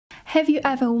Have you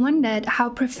ever wondered how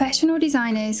professional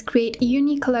designers create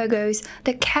unique logos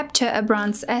that capture a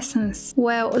brand's essence?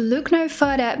 Well, look no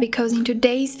further, because in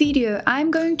today's video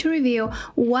I'm going to reveal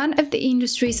one of the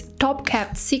industry's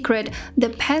top-kept secret,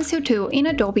 the pencil tool in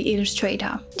Adobe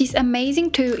Illustrator. This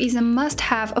amazing tool is a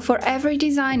must-have for every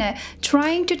designer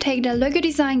trying to take the logo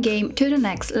design game to the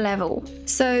next level.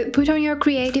 So put on your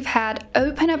creative hat,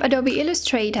 open up Adobe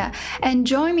Illustrator and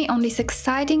join me on this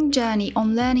exciting journey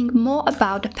on learning more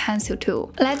about the pencil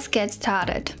tool. Let's get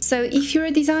started. So if you're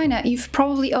a designer, you've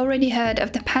probably already heard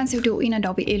of the pencil tool in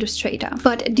Adobe Illustrator.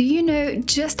 But do you know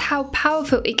just how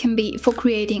powerful it can be for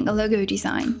creating a logo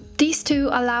design? This tool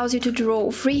allows you to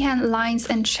draw freehand lines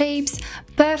and shapes,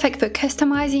 perfect for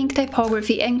customizing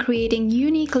typography and creating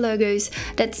unique logos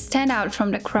that stand out from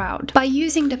the crowd. By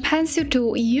using the pencil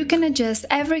tool, you can adjust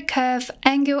every curve,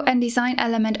 angle and design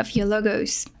element of your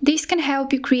logos. This can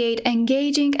help you create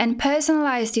engaging and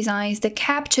personalized designs that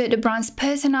capture the brand's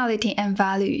personality and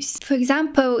values. For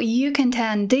example, you can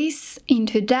turn this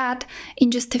into that in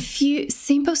just a few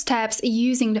simple steps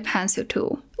using the pencil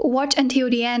tool. Watch until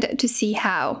the end to see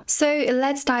how. So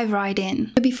let's dive right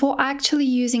in. Before actually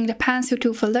using the pencil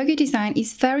tool for logo design,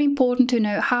 it's very important to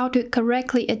know how to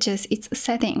correctly adjust its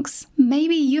settings.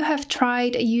 Maybe you have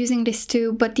tried using this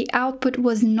tool, but the output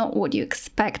was not what you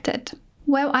expected.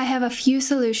 Well, I have a few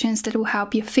solutions that will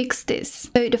help you fix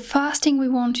this. So the first thing we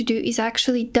want to do is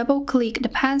actually double-click the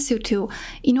pencil tool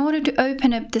in order to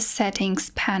open up the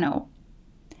settings panel.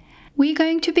 We're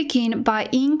going to begin by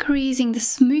increasing the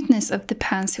smoothness of the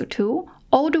pencil tool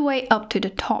all the way up to the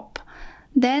top.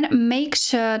 Then make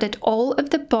sure that all of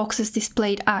the boxes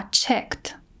displayed are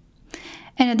checked.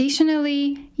 And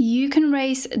additionally, you can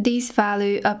raise this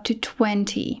value up to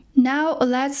 20. Now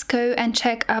let's go and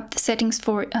check up the settings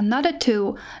for another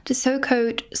tool, the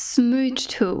so-called smooth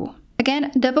tool.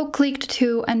 Again, double-click the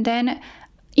tool and then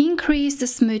increase the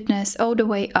smoothness all the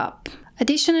way up.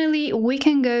 Additionally, we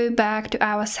can go back to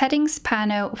our settings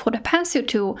panel for the pencil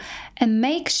tool and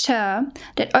make sure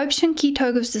that option key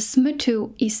toggles the smooth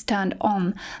tool is turned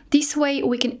on. This way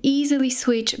we can easily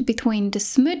switch between the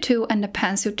smooth tool and the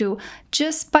pencil tool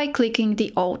just by clicking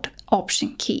the Alt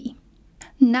option key.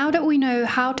 Now that we know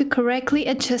how to correctly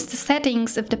adjust the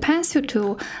settings of the pencil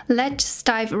tool, let's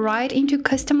dive right into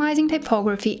customizing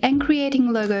typography and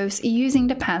creating logos using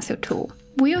the pencil tool.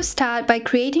 We'll start by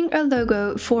creating a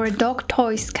logo for a dog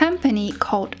toys company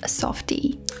called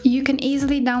Softy. You can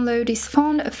easily download this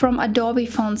font from Adobe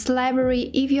Fonts library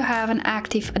if you have an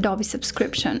active Adobe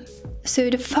subscription. So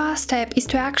the first step is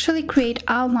to actually create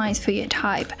outlines for your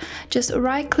type. Just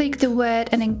right-click the word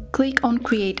and then click on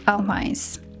Create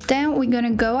Outlines. Then we're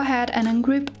gonna go ahead and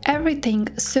ungroup everything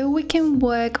so we can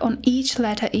work on each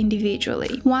letter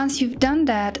individually. Once you've done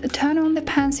that, turn on the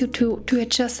pencil tool to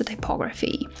adjust the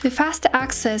typography. With faster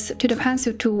access to the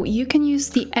pencil tool, you can use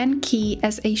the N key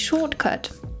as a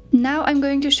shortcut. Now I'm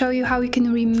going to show you how you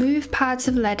can remove parts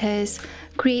of letters,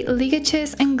 create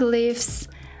ligatures and glyphs,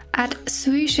 add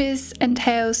swooshes and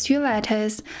tails to your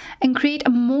letters, and create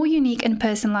a more unique and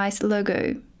personalized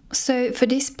logo. So for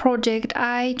this project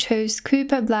I chose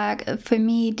Cooper Black. For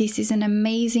me this is an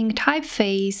amazing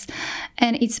typeface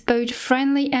and it's both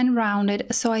friendly and rounded,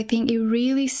 so I think it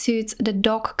really suits the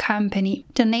dog company.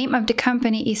 The name of the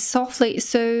company is Softy,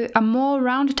 so a more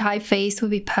rounded typeface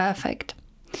would be perfect.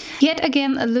 Yet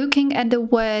again, looking at the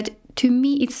word, to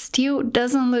me it still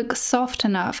doesn't look soft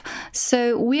enough,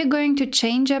 so we're going to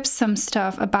change up some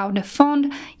stuff about the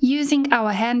font using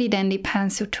our handy dandy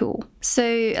pencil tool.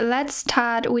 So let's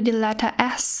start with the letter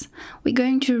S. We're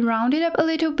going to round it up a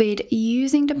little bit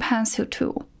using the pencil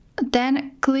tool.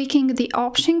 Then clicking the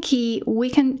option key, we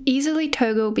can easily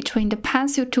toggle between the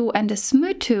pencil tool and the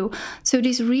smooth tool, so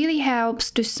this really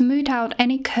helps to smooth out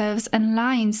any curves and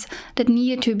lines that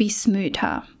need to be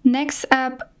smoother. Next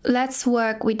up, let's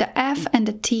work with the F and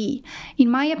the T.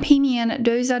 In my opinion,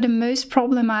 those are the most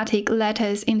problematic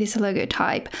letters in this logo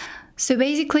type. So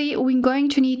basically, we're going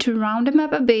to need to round them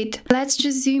up a bit. Let's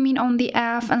just zoom in on the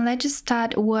F and let's just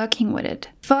start working with it.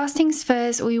 First things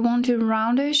first, we want to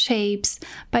round those shapes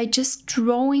by just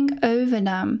drawing over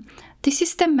them. This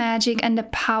is the magic and the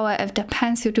power of the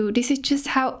pencil tool. This is just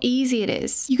how easy it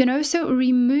is. You can also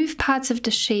remove parts of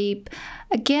the shape,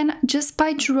 again just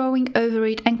by drawing over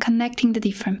it and connecting the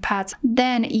different parts.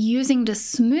 Then using the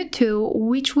smooth tool,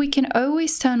 which we can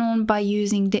always turn on by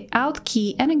using the Alt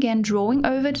key and again drawing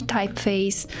over the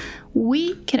typeface,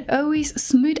 we can always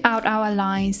smooth out our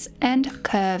lines and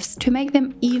curves to make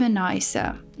them even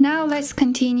nicer. Now let's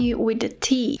continue with the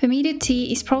T. For me the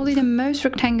T is probably the most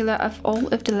rectangular of all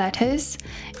of the letters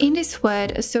in this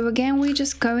word, so again we're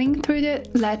just going through the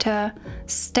letter,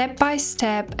 step by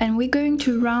step, and we're going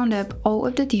to round up all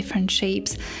of the different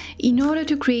shapes in order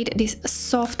to create this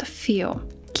soft feel.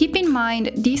 Keep in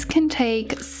mind, this can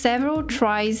take several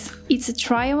tries. It's a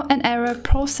trial and error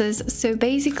process, so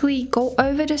basically go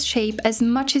over the shape as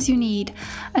much as you need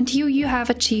until you have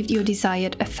achieved your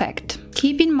desired effect.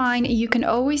 Keep in mind, you can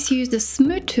always use the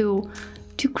smooth tool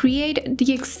to create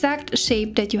the exact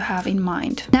shape that you have in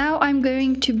mind. Now I'm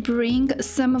going to bring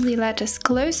some of the letters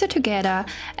closer together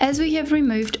as we have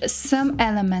removed some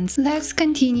elements. Let's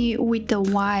continue with the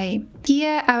Y.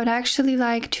 Here I would actually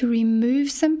like to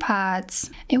remove some parts,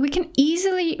 and we can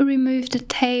easily remove the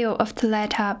tail of the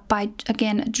letter by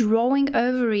again drawing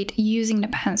over it using the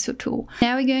pencil tool.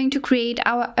 Now we're going to create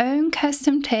our own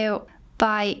custom tail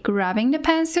by grabbing the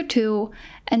pencil tool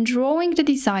and drawing the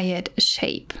desired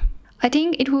shape. I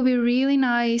think it will be really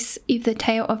nice if the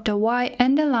tail of the Y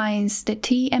underlines the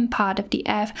T and part of the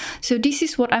F, so this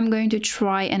is what I'm going to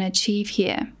try and achieve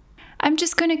here. I'm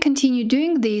just going to continue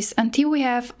doing this until we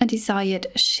have a desired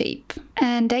shape.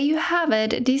 And there you have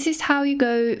it. This is how you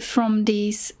go from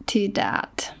this to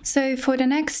that. So for the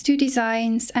next two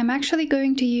designs, I'm actually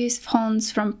going to use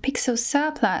fonts from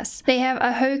PixelSurplus. They have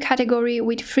a whole category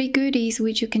with free goodies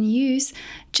which you can use.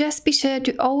 Just be sure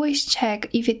to always check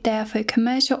if it's there for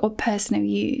commercial or personal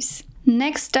use.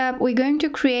 Next up, we're going to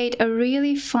create a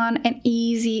really fun and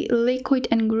easy liquid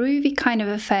and groovy kind of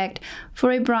effect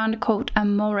for a brand called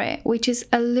Amore, which is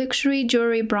a luxury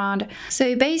jewelry brand.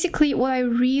 So basically what I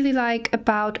really like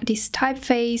about this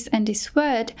typeface and this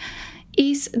word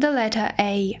is the letter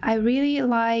A. I really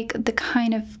like the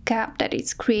kind of gap that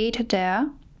it's created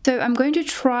there. So I'm going to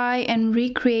try and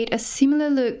recreate a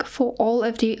similar look for all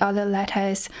of the other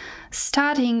letters,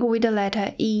 starting with the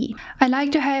letter E. I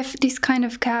like to have this kind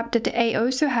of gap that the A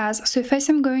also has, so first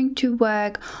I'm going to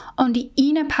work on the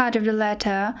inner part of the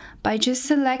letter by just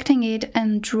selecting it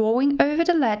and drawing over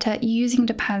the letter using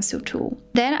the pencil tool.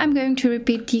 Then I'm going to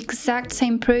repeat the exact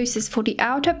same process for the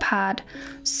outer part,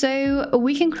 so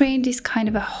we can create this kind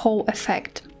of a whole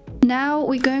effect. Now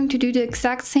we're going to do the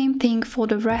exact same thing for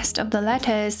the rest of the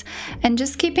letters, and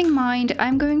just keep in mind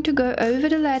I'm going to go over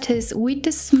the letters with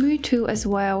the smooth tool as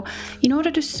well in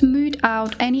order to smooth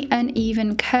out any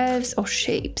uneven curves or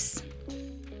shapes.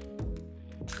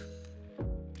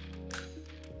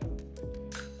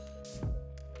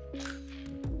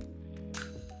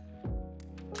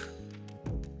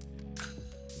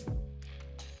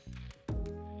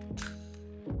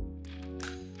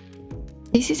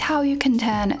 This is how you can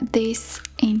turn this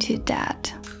into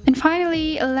that. And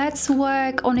finally, let's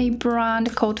work on a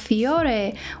brand called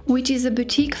Fiore, which is a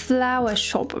boutique flower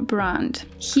shop brand.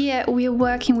 Here we are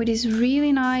working with this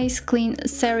really nice clean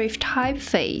serif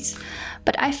typeface,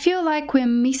 but I feel like we're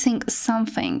missing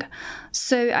something.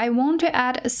 So I want to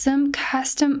add some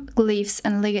custom glyphs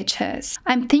and ligatures.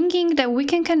 I'm thinking that we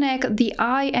can connect the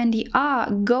I and the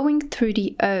R going through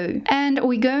the O. And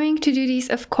we're going to do this,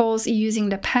 of course, using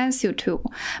the pencil tool.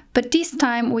 But this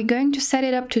time we're going to set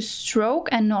it up to stroke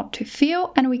and not to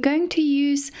fill, and we're going to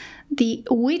use the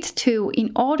width tool in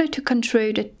order to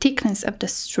control the thickness of the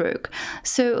stroke.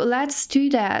 So let's do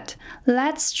that.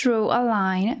 Let's draw a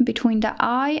line between the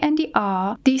I and the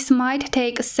R. This might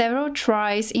take several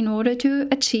tries in order to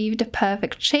achieve the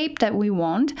perfect shape that we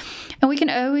want, and we can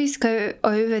always go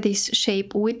over this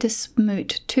shape with the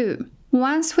smooth tool.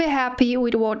 Once we're happy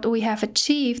with what we have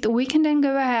achieved, we can then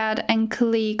go ahead and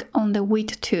click on the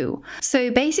width tool. So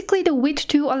basically the width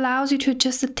tool allows you to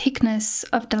adjust the thickness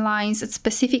of the lines at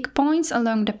specific points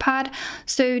along the pad,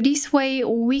 so this way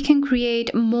we can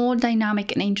create more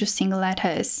dynamic and interesting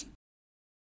letters.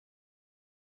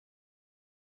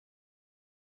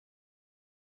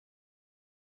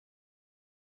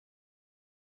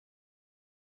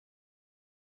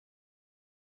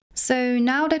 So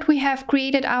now that we have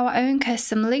created our own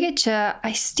custom ligature,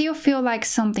 I still feel like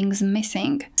something's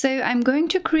missing. So I'm going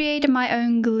to create my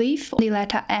own glyph, the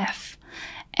letter F.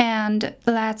 And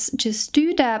let's just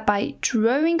do that by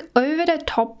drawing over the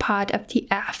top part of the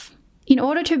F. In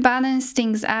order to balance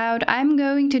things out, I'm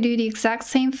going to do the exact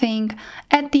same thing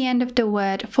at the end of the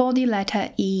word for the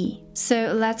letter E.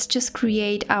 So let's just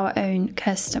create our own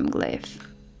custom glyph.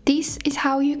 This is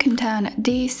how you can turn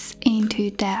this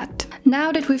into that.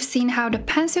 Now that we've seen how the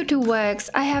pencil tool works,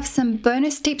 I have some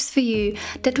bonus tips for you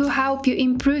that will help you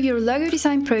improve your logo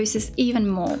design process even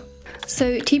more.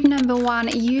 So tip number 1,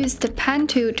 use the pen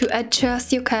tool to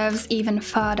adjust your curves even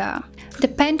further. The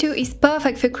pen tool is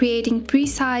perfect for creating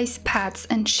precise paths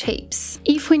and shapes.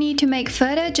 If we need to make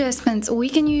further adjustments, we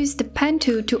can use the pen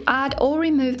tool to add or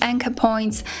remove anchor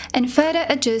points and further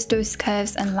adjust those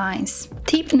curves and lines.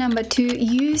 Tip number 2,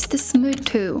 use the smooth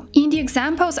tool. In the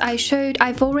examples I showed,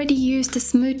 I've already used the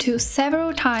smooth tool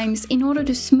several times in order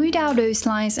to smooth out those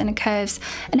lines and curves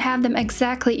and have them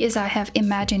exactly as I have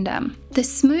imagined them. The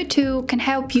smooth tool can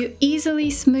help you easily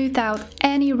smooth out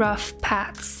any rough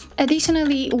paths.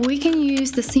 Additionally, we can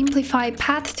use the Simplify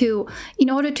Path tool in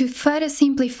order to further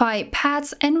simplify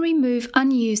paths and remove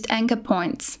unused anchor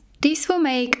points. This will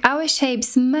make our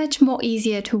shapes much more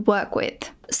easier to work with.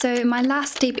 So my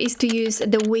last tip is to use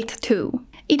the Width tool.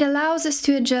 It allows us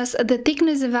to adjust the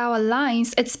thickness of our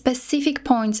lines at specific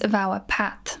points of our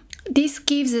path. This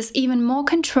gives us even more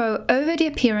control over the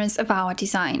appearance of our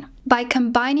design. By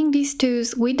combining these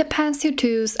tools with the pencil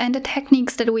tools and the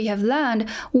techniques that we have learned,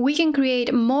 we can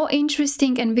create more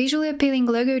interesting and visually appealing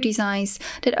logo designs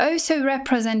that also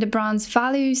represent the brand's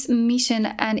values, mission,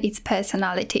 and its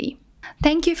personality.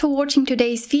 Thank you for watching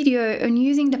today's video on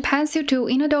using the pencil tool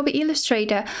in Adobe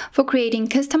Illustrator for creating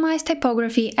customized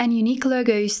typography and unique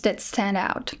logos that stand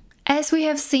out. As we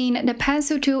have seen, the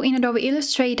pencil tool in Adobe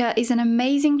Illustrator is an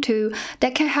amazing tool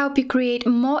that can help you create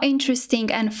more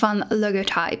interesting and fun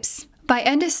logotypes. By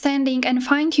understanding and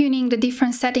fine-tuning the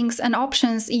different settings and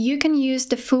options, you can use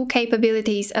the full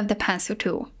capabilities of the pencil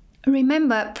tool.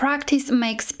 Remember, practice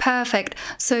makes perfect,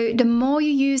 so the more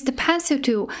you use the pencil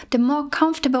tool, the more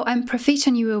comfortable and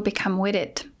proficient you will become with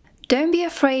it. Don't be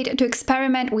afraid to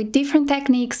experiment with different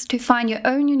techniques to find your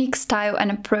own unique style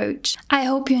and approach. I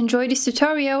hope you enjoyed this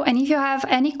tutorial, and if you have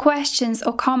any questions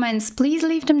or comments, please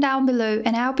leave them down below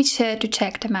and I'll be sure to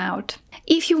check them out.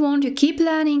 If you want to keep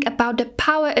learning about the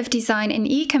power of design in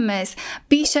e-commerce,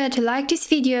 be sure to like this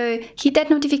video, hit that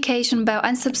notification bell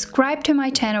and subscribe to my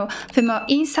channel for more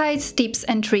insights, tips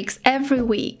and tricks every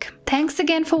week. Thanks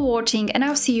again for watching, and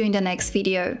I'll see you in the next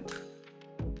video.